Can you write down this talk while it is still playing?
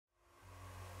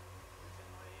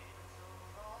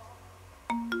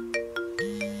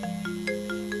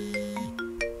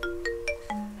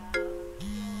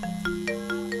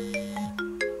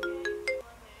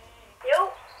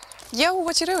Yo,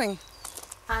 what you doing?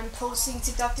 I'm posing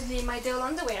seductively in my Dale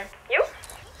underwear. You?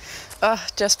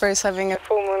 Jesper is having a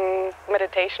full moon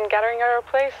meditation gathering at our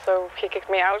place, so he kicked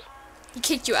me out. He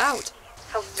kicked you out?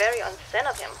 How very on-zen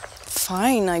of him.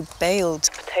 Fine, I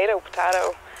bailed. Potato.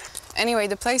 Anyway,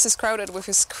 the place is crowded with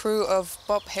his crew of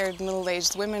bob-haired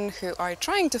middle-aged women who are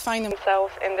trying to find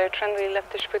themselves in their trendy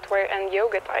leftish footwear and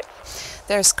yoga tights.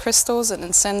 There's crystals and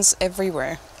incense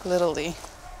everywhere, literally.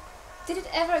 Did it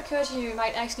ever occur to you you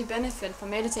might actually benefit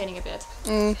from meditating a bit?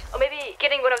 Or maybe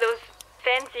getting one of those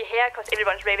fancy haircuts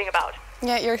everyone's raving about.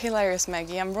 Yeah, you're hilarious,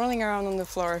 Maggie. I'm rolling around on the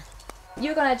floor.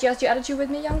 You're gonna adjust your attitude with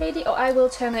me, young lady, or I will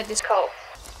terminate this call.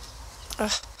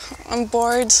 I'm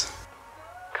bored.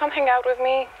 Come hang out with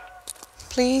me.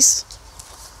 Please?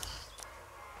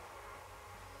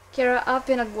 Ciara, I've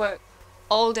been at work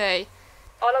all day.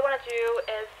 All I want to do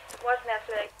is watch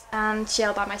Netflix and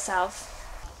chill by myself.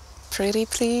 Pretty,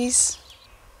 please?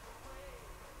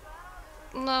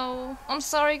 No, I'm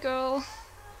sorry, girl.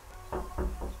 I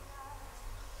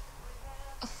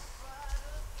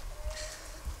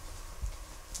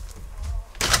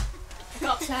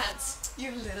got plans.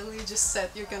 You literally just said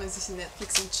you're gonna see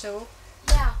Netflix and chill.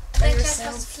 Yeah, By I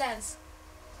yourself? just plans.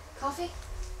 Coffee?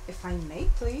 If I may,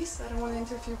 please. I don't want to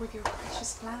interfere with your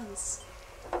precious plans.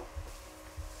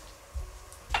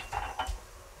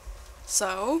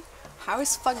 So, how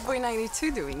is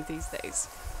Fuckboy92 doing these days?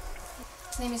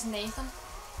 His name is Nathan.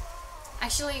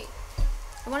 Actually,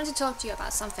 I wanted to talk to you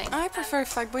about something. I prefer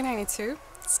Fuckboy92.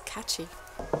 It's catchy.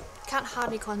 Can't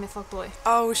hardly call me fuckboy.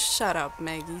 Oh, shut up,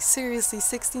 Maggie. Seriously,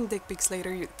 16 dick pics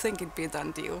later, you'd think it'd be a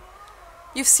done deal.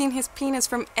 You've seen his penis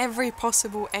from every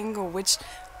possible angle, which,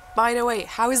 by the way,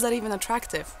 how is that even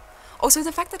attractive? Also,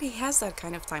 the fact that he has that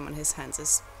kind of time on his hands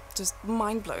is just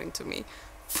mind-blowing to me.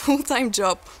 Full-time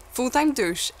job, full-time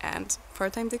douche, and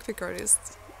part-time dick pic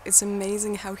artist. It's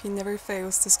amazing how he never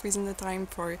fails to squeeze in the time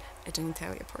for a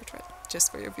genitalia portrait,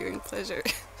 just for your viewing pleasure.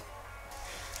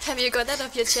 Have you got that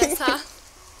off your chest, huh?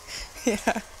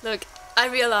 Yeah. Look, I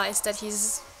realize that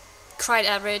he's quite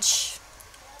average,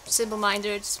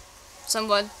 simple-minded,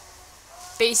 somewhat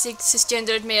basic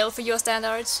cisgendered male for your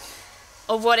standards,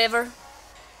 or whatever.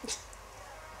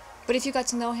 But if you got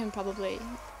to know him, probably.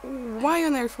 Why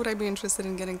on earth would I be interested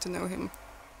in getting to know him?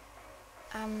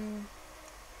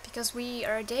 Because we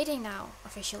are dating now,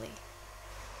 officially.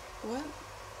 What?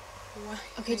 Why?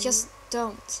 Okay, just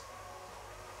don't.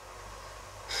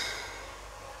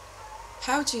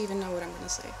 How do you even know what I'm gonna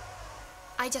say?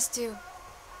 I just do.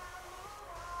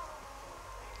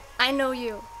 I know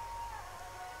you.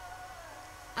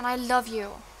 And I love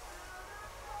you.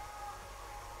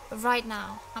 But right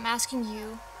now, I'm asking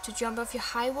you to jump off your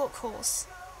high walk horse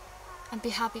and be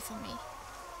happy for me.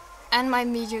 And my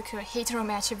mediocre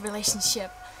heteromatic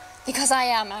relationship. Because I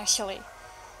am, actually.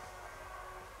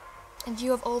 And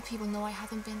you of all people know I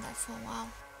haven't been that for a while.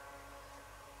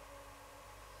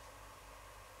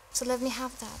 So let me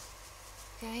have that,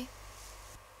 okay?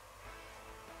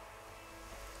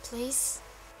 Please?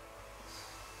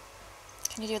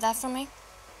 Can you do that for me?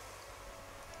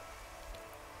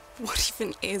 What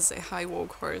even is a high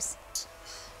walk horse?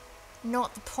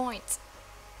 Not the point.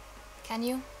 Can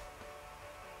you?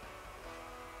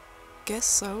 Guess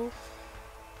so.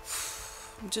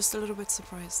 I'm just a little bit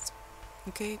surprised.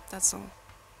 Okay, that's all.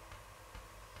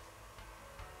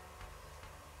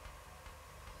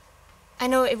 I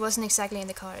know it wasn't exactly in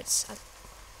the cards. I'll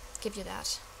give you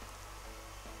that.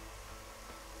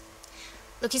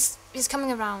 Look, he's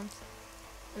coming around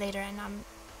later and I'm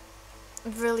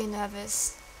really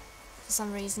nervous for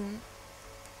some reason.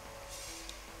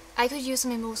 I could use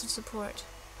some emotional support.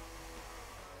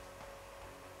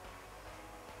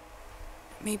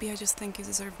 Maybe I just think you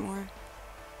deserve more.